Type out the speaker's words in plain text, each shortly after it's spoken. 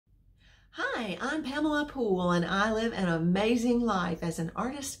Hi, I'm Pamela Poole and I live an amazing life as an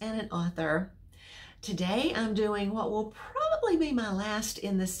artist and an author. Today I'm doing what will probably be my last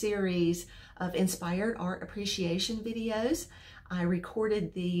in the series of inspired art appreciation videos. I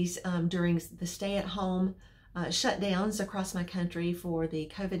recorded these during the stay-at-home shutdowns across my country for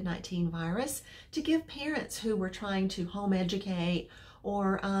the COVID-19 virus to give parents who were trying to home educate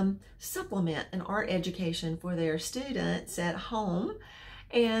or supplement an art education for their students at home.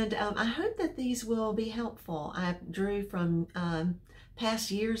 And I hope that these will be helpful. I drew from past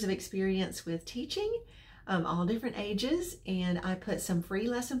years of experience with teaching, all different ages, and I put some free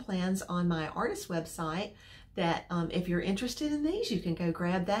lesson plans on my artist website that if you're interested in these, you can go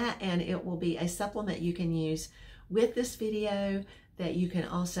grab that, and it will be a supplement you can use with this video that you can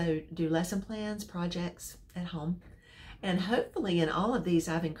also do lesson plans, projects at home. And hopefully in all of these,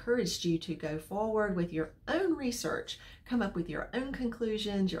 I've encouraged you to go forward with your own research, come up with your own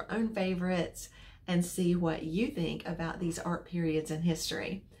conclusions, your own favorites, and see what you think about these art periods in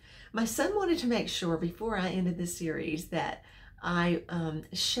history. My son wanted to make sure before I ended this series that I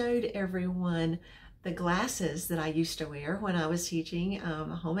showed everyone the glasses that I used to wear when I was teaching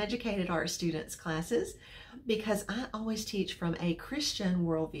home educated art students classes, because I always teach from a Christian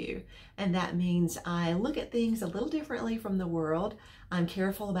worldview, and that means I look at things a little differently from the world. I'm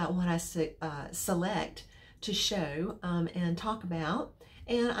careful about what I select to show and talk about,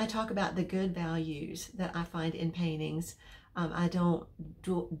 and I talk about the good values that I find in paintings. I don't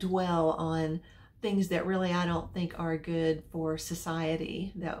dwell on things that really I don't think are good for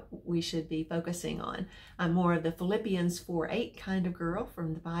society that we should be focusing on. I'm more of the Philippians 4:8 kind of girl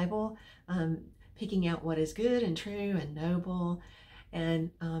from the Bible, picking out what is good and true and noble, and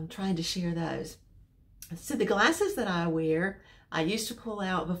trying to share those. So the glasses that I wear, I used to pull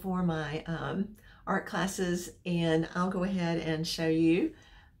out before my art classes, and I'll go ahead and show you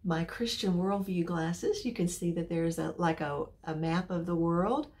my Christian worldview glasses. You can see that there's like a map of the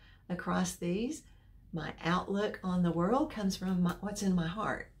world across these. My outlook on the world comes from what's in my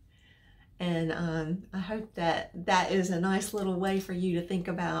heart. And I hope that that is a nice little way for you to think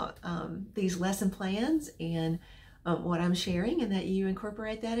about these lesson plans and what I'm sharing, and that you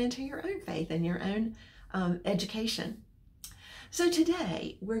incorporate that into your own faith and your own education. So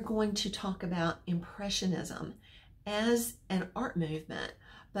today we're going to talk about Impressionism as an art movement,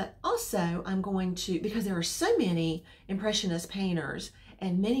 but also I'm going to, because there are so many Impressionist painters,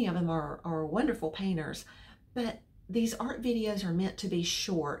 and many of them are wonderful painters, but these art videos are meant to be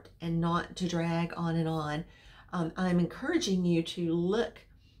short and not to drag on and on. I'm encouraging you to look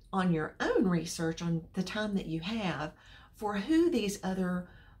on your own research on the time that you have for who these other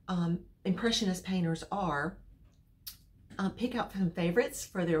Impressionist painters are. Pick out some favorites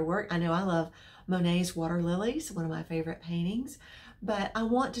for their work. I know I love Monet's Water Lilies, one of my favorite paintings, but I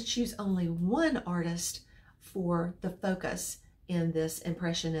want to choose only one artist for the focus in this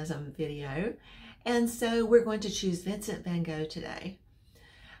Impressionism video. And so we're going to choose Vincent van Gogh today.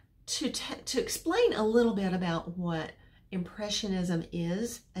 To explain a little bit about what Impressionism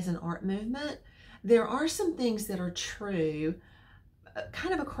is as an art movement, there are some things that are true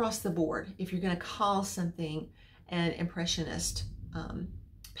kind of across the board if you're going to call something an Impressionist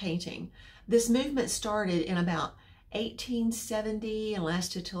painting. This movement started in about 1870 and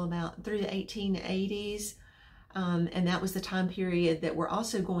lasted till about through the 1880s. And that was the time period that we're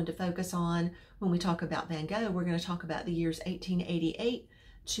also going to focus on when we talk about Van Gogh. We're going to talk about the years 1888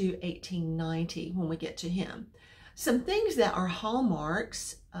 to 1890 when we get to him. Some things that are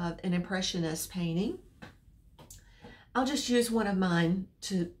hallmarks of an Impressionist painting. I'll just use one of mine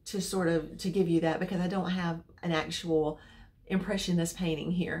to give you that, because I don't have an actual Impressionist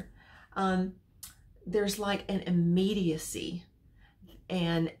painting here. There's like an immediacy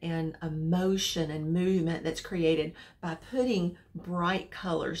and emotion and movement that's created by putting bright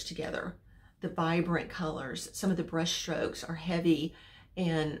colors together, the vibrant colors. Some of the brush strokes are heavy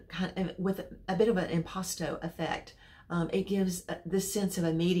and kind of with a bit of an impasto effect. It gives this sense of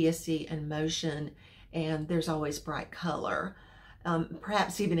immediacy and motion, and there's always bright color,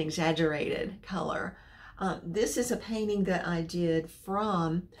 perhaps even exaggerated color. This is a painting that I did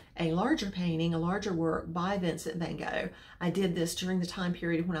from a larger painting, a larger work by Vincent van Gogh. I did this during the time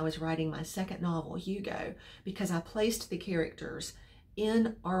period when I was writing my second novel, Hugo, because I placed the characters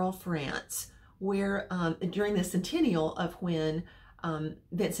in Arles, France, where during the centennial of when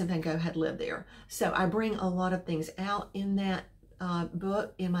Vincent van Gogh had lived there. So I bring a lot of things out in that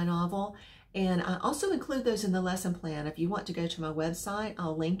book, in my novel, and I also include those in the lesson plan. If you want to go to my website,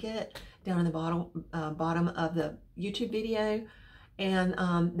 I'll link it down in the bottom of the YouTube video, and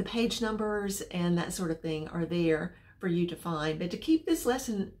the page numbers and that sort of thing are there for you to find. But to keep this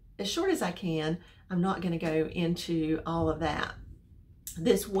lesson as short as I can. I'm not going to go into all of that.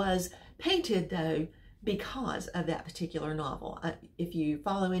 This was painted, though, because of that particular novel. If you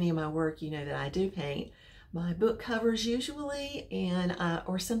follow any of my work, you know that I do paint my book covers usually, and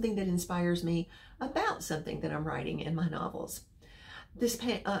or something that inspires me about something that I'm writing in my novels. This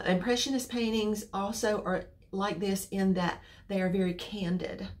Impressionist paintings also are like this in that they are very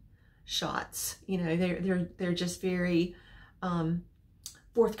candid shots. You know, they're just very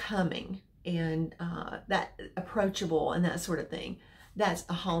forthcoming and that approachable and that sort of thing. That's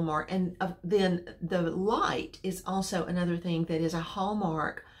a hallmark. And then the light is also another thing that is a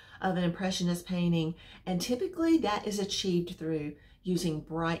hallmark of an Impressionist painting, and typically that is achieved through using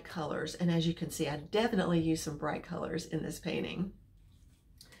bright colors. And as you can see, I definitely use some bright colors in this painting.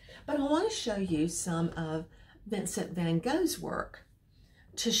 But I want to show you some of Vincent van Gogh's work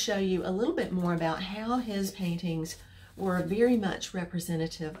to show you a little bit more about how his paintings were very much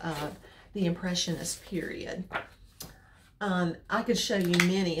representative of the Impressionist period. I could show you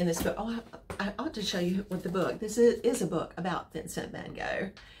many in this book. Oh, I ought to show you with the book. This is a book about Vincent van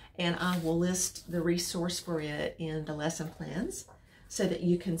Gogh, and I will list the resource for it in the lesson plans so that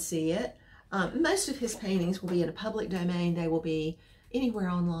you can see it. Most of his paintings will be in a public domain. They will be anywhere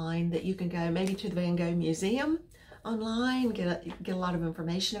online that you can go, maybe to the Van Gogh Museum online, get a lot of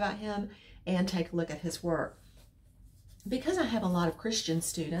information about him and take a look at his work. Because I have a lot of Christian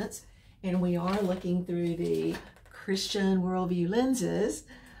students and we are looking through the Christian worldview lenses,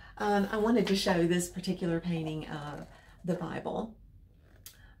 I wanted to show this particular painting of the Bible.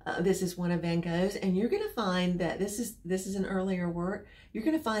 This is one of Van Gogh's, and you're going to find that this is an earlier work. You're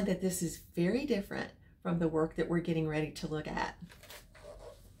going to find that this is very different from the work that we're getting ready to look at.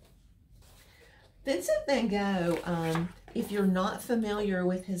 Vincent van Gogh, if you're not familiar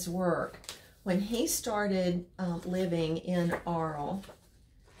with his work, when he started living in Arles,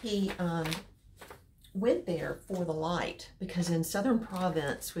 he went there for the light, because in southern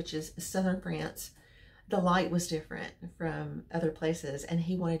Provence, which is southern France, the light was different from other places, and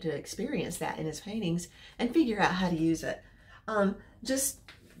he wanted to experience that in his paintings and figure out how to use it. Just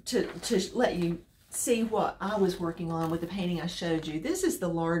to let you see what I was working on with the painting I showed you, this is the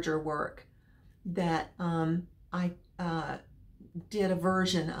larger work that I did a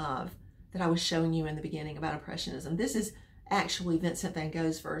version of that I was showing you in the beginning about Impressionism. This is actually Vincent van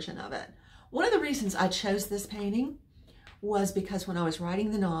Gogh's version of it. One of the reasons I chose this painting was because when I was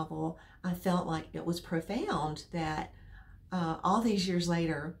writing the novel, I felt like it was profound that all these years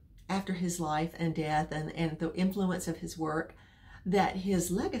later, after his life and death and the influence of his work, that his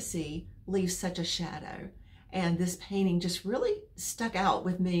legacy leaves such a shadow. And this painting just really stuck out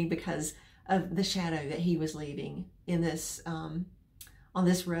with me because of the shadow that he was leaving in this on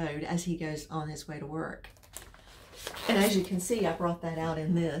this road as he goes on his way to work. And as you can see, I brought that out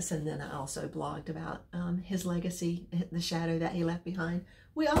in this, and then I also blogged about his legacy, the shadow that he left behind.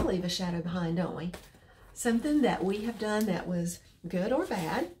 We all leave a shadow behind, don't we? Something that we have done that was good or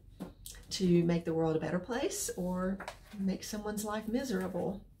bad to make the world a better place or make someone's life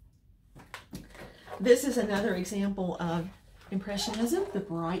miserable. This is another example of Impressionism, the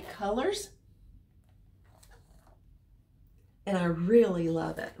bright colors. And I really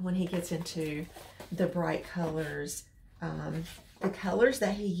love it when he gets into the bright colors. The colors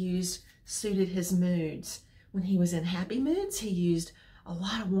that he used suited his moods. When he was in happy moods, he used a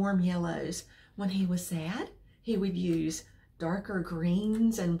lot of warm yellows. When he was sad, he would use darker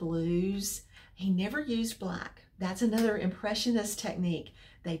greens and blues. He never used black. That's another Impressionist technique.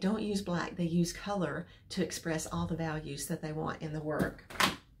 They don't use black. They use color to express all the values that they want in the work.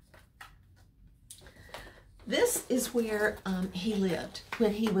 This is where he lived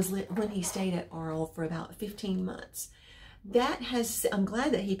when he stayed at Arles for about 15 months. I'm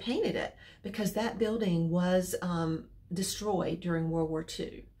glad that he painted it because that building was destroyed during World War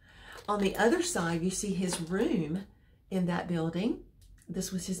II. On the other side, you see his room in that building.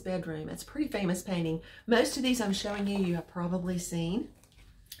 This was his bedroom. It's a pretty famous painting. Most of these I'm showing you, you have probably seen.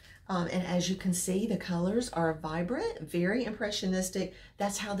 And as you can see, the colors are vibrant, very impressionistic.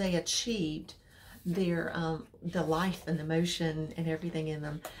 That's how they achieved their the life and the motion and everything in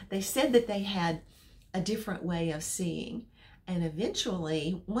them. They said that they had a different way of seeing, and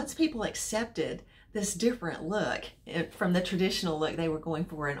eventually once people accepted this different look from the traditional look they were going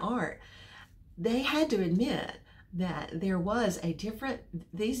for in art, they had to admit that there was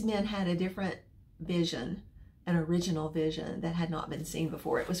these men had a different vision, an original vision that had not been seen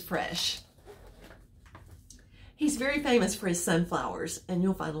before. It was fresh. He's very famous for his sunflowers, and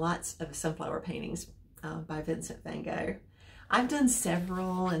you'll find lots of sunflower paintings by Vincent van Gogh. I've done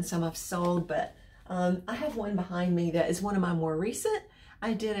several, and some I've sold, but I have one behind me that is one of my more recent.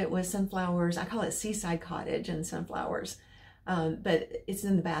 I did it with sunflowers. I call it Seaside Cottage and sunflowers, but it's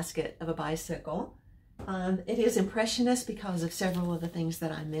in the basket of a bicycle. It is impressionist because of several of the things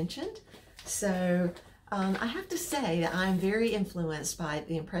that I mentioned. So I have to say that I'm very influenced by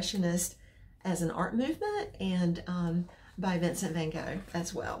the Impressionist as an art movement and by Vincent van Gogh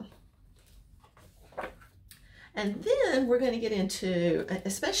as well. And then we're going to get into,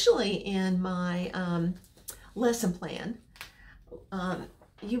 especially in my lesson plan,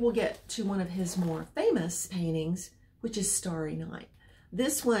 you will get to one of his more famous paintings, which is Starry Night.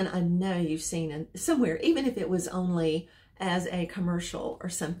 This one I know you've seen somewhere, even if it was only as a commercial or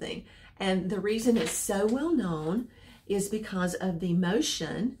something. And the reason it's so well known is because of the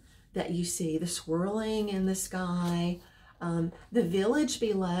motion that you see, the swirling in the sky. The village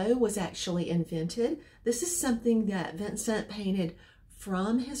below was actually invented. This is something that Vincent painted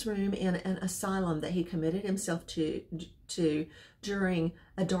from his room in an asylum that he committed himself to during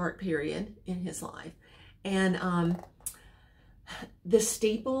a dark period in his life. And the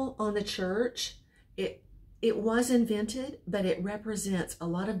steeple on the church, it was invented, but it represents a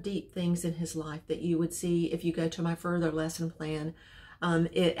lot of deep things in his life that you would see if you go to my further lesson plan.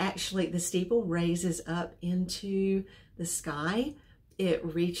 It actually, the steeple raises up into the sky. It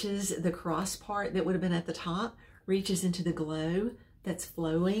reaches the cross part that would have been at the top, reaches into the glow that's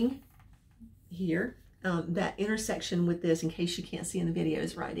flowing here. That intersection with this, in case you can't see in the video,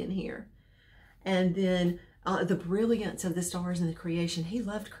 is right in here. And then the brilliance of the stars and the creation. He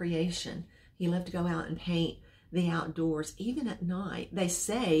loved creation. He loved to go out and paint the outdoors, even at night. They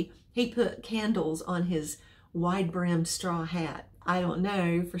say he put candles on his wide-brimmed straw hat. I don't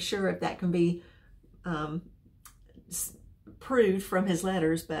know for sure if that can be proved from his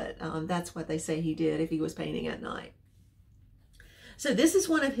letters, but that's what they say he did if he was painting at night. So this is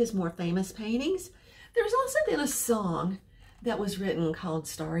one of his more famous paintings. There's also been a song that was written called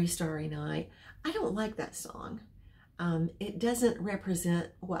Starry, Starry Night. I don't like that song. It doesn't represent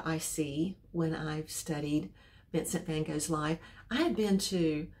what I see when I've studied Vincent van Gogh's life. I had been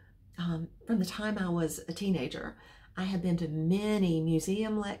to, from the time I was a teenager, I had been to many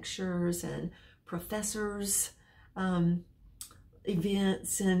museum lectures and professors'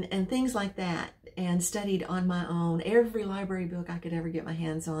 events and things like that, and studied on my own every library book I could ever get my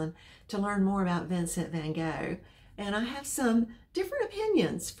hands on to learn more about Vincent van Gogh. And I have some different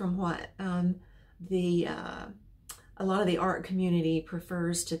opinions from what a lot of the art community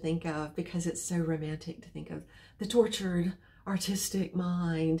prefers to think of, because it's so romantic to think of the tortured artistic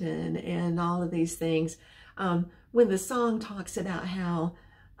mind and all of these things. When the song talks about how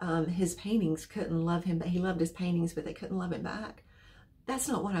his paintings couldn't love him, but he loved his paintings, but they couldn't love him back, that's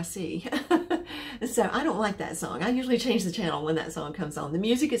not what I see. So I don't like that song. I usually change the channel when that song comes on. The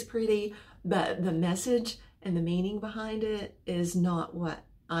music is pretty, but the message and the meaning behind it is not what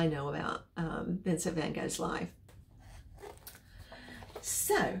I know about Vincent van Gogh's life.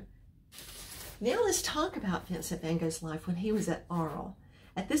 So now let's talk about Vincent van Gogh's life when he was at Arles.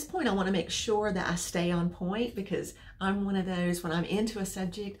 At this point, I want to make sure that I stay on point, because I'm one of those, when I'm into a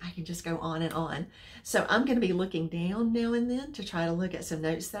subject, I can just go on and on. So I'm going to be looking down now and then to try to look at some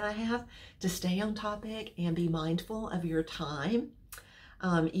notes that I have to stay on topic and be mindful of your time.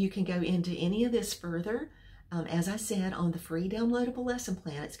 You can go into any of this further. As I said, on the free downloadable lesson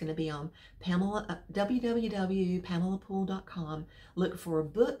plan. It's going to be on www.pamelapoole.com. Look for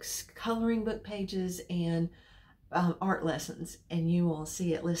books, coloring book pages, and art lessons, and you will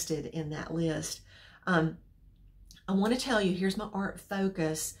see it listed in that list. I want to tell you, here's my art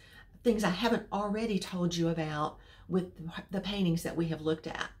focus, things I haven't already told you about with the paintings that we have looked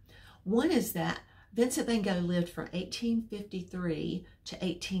at. One is that Vincent van Gogh lived from 1853 to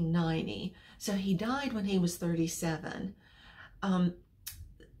 1890. So he died when he was 37.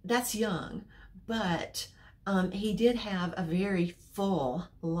 That's young, but he did have a very full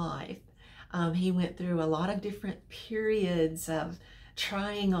life. He went through a lot of different periods of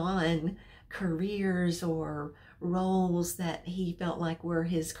trying on careers or roles that he felt like were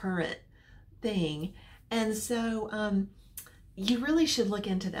his current thing. And so you really should look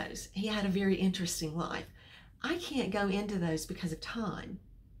into those. He had a very interesting life. I can't go into those because of time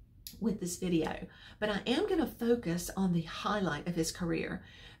with this video, but I am going to focus on the highlight of his career,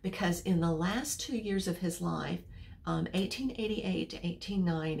 because in the last 2 years of his life, 1888 to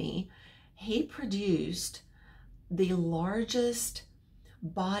 1890, he produced the largest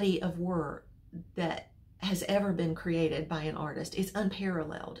body of work that has ever been created by an artist. It's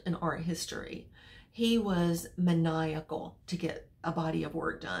unparalleled in art history. He was maniacal to get a body of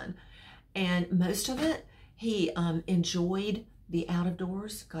work done. And most of it, he enjoyed the out of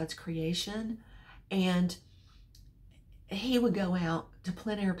doors, God's creation. And he would go out to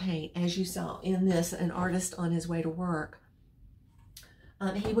plein air paint, as you saw in this, an artist on his way to work.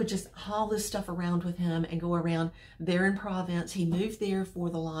 He would just haul this stuff around with him and go around there in Provence. He moved there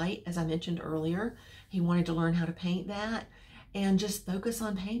for the light, as I mentioned earlier. He wanted to learn how to paint that and just focus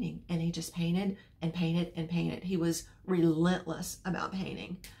on painting. And he just painted and painted and painted. He was relentless about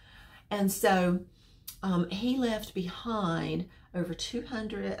painting. And so he left behind over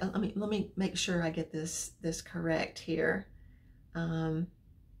 200, let me make sure I get this correct here.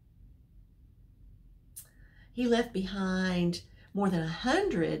 He left behind more than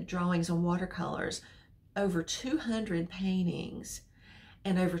 100 drawings on watercolors, over 200 paintings,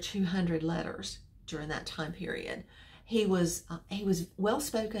 and over 200 letters during that time period. He was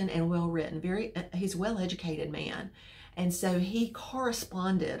well-spoken and well-written. He's a well-educated man, and so he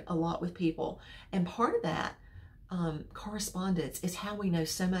corresponded a lot with people. And part of that correspondence is how we know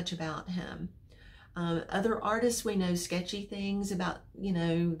so much about him. Other artists, we know sketchy things about, you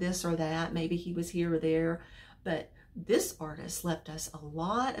know, this or that. Maybe he was here or there, but this artist left us a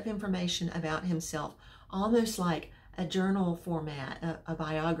lot of information about himself, almost like a journal format, a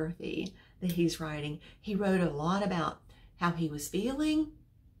biography that he's writing. He wrote a lot about how he was feeling,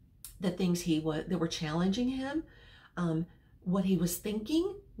 the things that were challenging him, what he was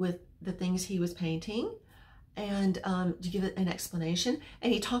thinking with the things he was painting, and to give it an explanation.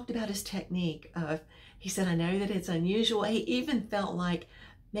 And he talked about his technique of, he said, I know that it's unusual. He even felt like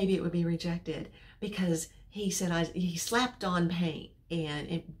maybe it would be rejected because he said he slapped on paint and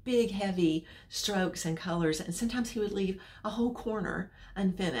in big heavy strokes and colors, and sometimes he would leave a whole corner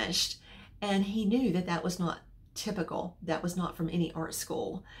unfinished, and he knew that that was not typical. That was not from any art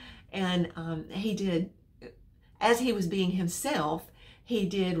school. And he did, as he was being himself, he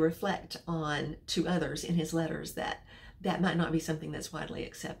did reflect on to others in his letters that might not be something that's widely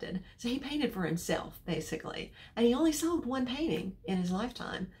accepted. So he painted for himself, basically, and he only sold one painting in his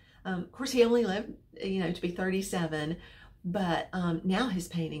lifetime. Of course, he only lived, you know, to be 37, but now his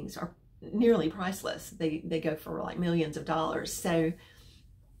paintings are nearly priceless. They go for like millions of dollars. So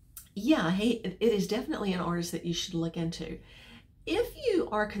yeah, it is definitely an artist that you should look into. If you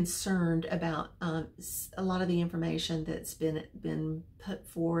are concerned about a lot of the information that's been put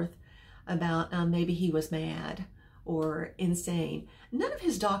forth about maybe he was mad or insane, none of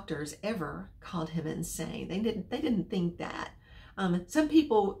his doctors ever called him insane. They didn't think that. Some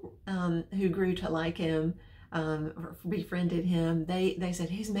people who grew to like him, or befriended him, they said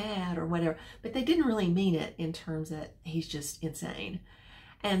he's mad or whatever, but they didn't really mean it in terms that he's just insane.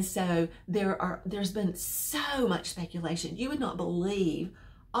 And so there's been so much speculation. You would not believe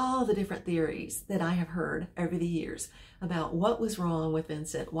all the different theories that I have heard over the years about what was wrong with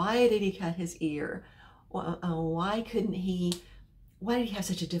Vincent. Why did he cut his ear? Why did he have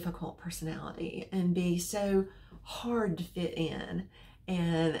such a difficult personality and be so hard to fit in,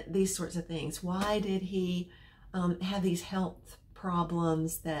 and these sorts of things? Why did he have these health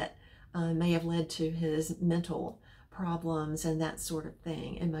problems that may have led to his mental problems and that sort of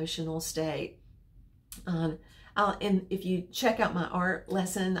thing, emotional state? And if you check out my art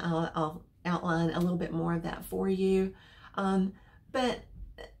lesson, I'll outline a little bit more of that for you. But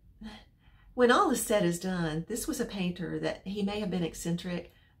when all is said is done, this was a painter that he may have been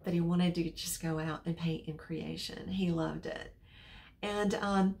eccentric, but he wanted to just go out and paint in creation. He loved it.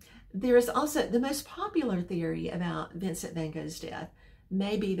 And there is also the most popular theory about Vincent van Gogh's death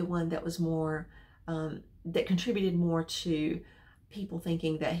may be the one that was more, that contributed more to people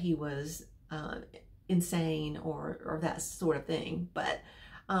thinking that he was insane or that sort of thing. But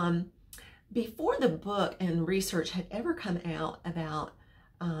before the book and research had ever come out about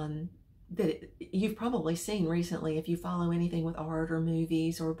that you've probably seen recently, if you follow anything with art or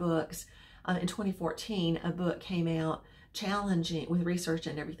movies or books, in 2014, a book came out challenging, with research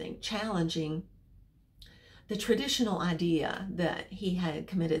and everything, challenging the traditional idea that he had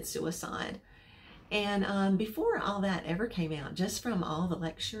committed suicide. And before all that ever came out, just from all the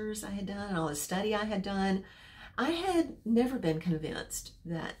lectures I had done and all the study I had done, I had never been convinced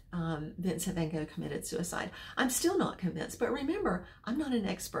that Vincent van Gogh committed suicide. I'm still not convinced, but remember, I'm not an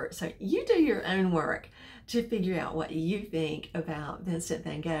expert, so you do your own work to figure out what you think about Vincent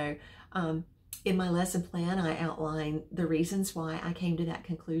van Gogh. In my lesson plan, I outline the reasons why I came to that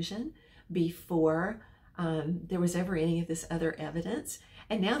conclusion before there was ever any of this other evidence.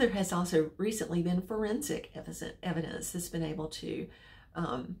 And now there has also recently been forensic evidence that's been able to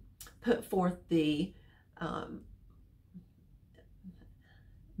put forth the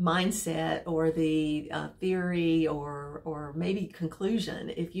mindset or the theory or maybe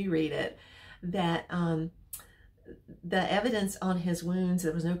conclusion, if you read it, that the evidence on his wounds,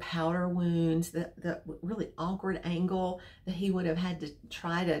 there was no powder wounds, the really awkward angle that he would have had to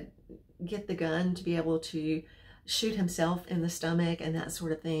try to get the gun to be able to shoot himself in the stomach and that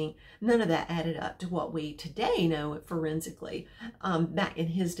sort of thing. None of that added up to what we today know forensically. Back in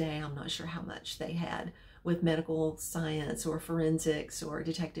his day, I'm not sure how much they had with medical science or forensics or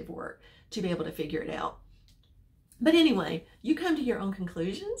detective work to be able to figure it out. But anyway, you come to your own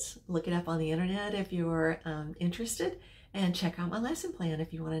conclusions. Look it up on the internet if you're interested, and check out my lesson plan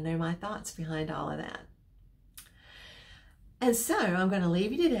if you want to know my thoughts behind all of that. And so I'm going to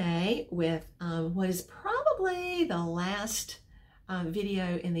leave you today with what is probably the last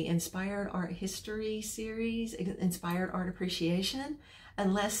video in the Inspired Art History series, Inspired Art Appreciation,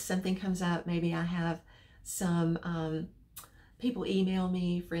 unless something comes up. Maybe I have some people email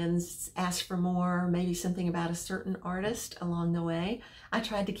me, friends ask for more, maybe something about a certain artist along the way. I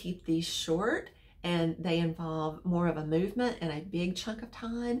tried to keep these short, and they involve more of a movement and a big chunk of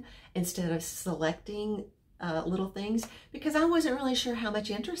time instead of selecting little things, because I wasn't really sure how much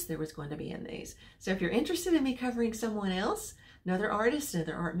interest there was going to be in these. So if you're interested in me covering someone else, another artist,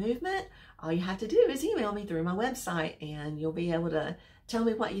 another art movement, all you have to do is email me through my website, and you'll be able to tell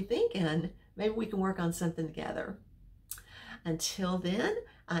me what you think, and maybe we can work on something together. Until then,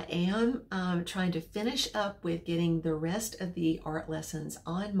 I am trying to finish up with getting the rest of the art lessons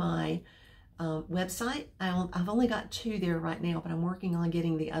on my website. I've only got 2 there right now, but I'm working on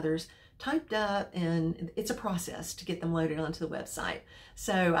getting the others typed up, and it's a process to get them loaded onto the website.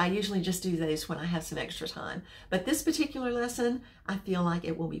 So I usually just do those when I have some extra time. But this particular lesson, I feel like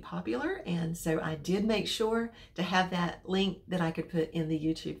it will be popular, and so I did make sure to have that link that I could put in the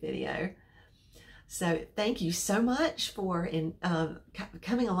YouTube video. So thank you so much for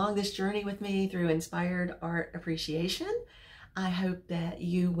coming along this journey with me through Inspired Art Appreciation. I hope that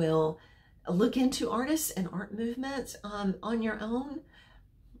you will look into artists and art movements on your own.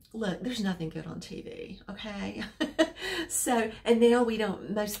 Look, there's nothing good on TV, okay? So, and now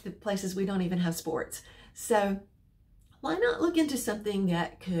most of the places we don't even have sports. So why not look into something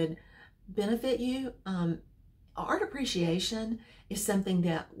that could benefit you? Art appreciation is something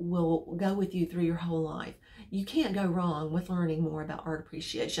that will go with you through your whole life. You can't go wrong with learning more about art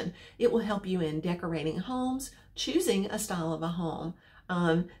appreciation. It will help you in decorating homes, choosing a style of a home,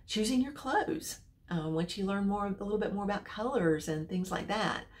 choosing your clothes. Once you learn a little bit more about colors and things like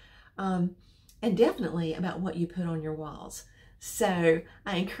that. And definitely about what you put on your walls. So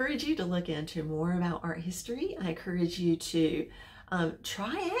I encourage you to look into more about art history. I encourage you to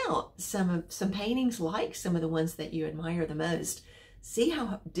try out some paintings like some of the ones that you admire the most. See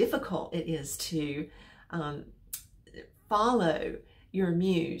how difficult it is to follow your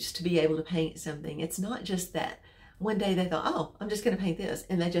muse to be able to paint something. It's not just that one day they thought, oh, I'm just going to paint this,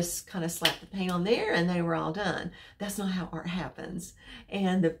 and they just kind of slapped the paint on there and they were all done. That's not how art happens.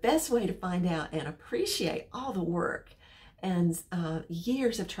 And the best way to find out and appreciate all the work and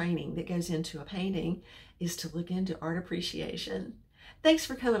years of training that goes into a painting is to look into art appreciation. Thanks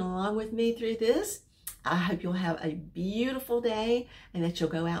for coming along with me through this. I hope you'll have a beautiful day and that you'll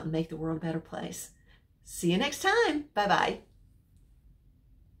go out and make the world a better place. See you next time. Bye-bye.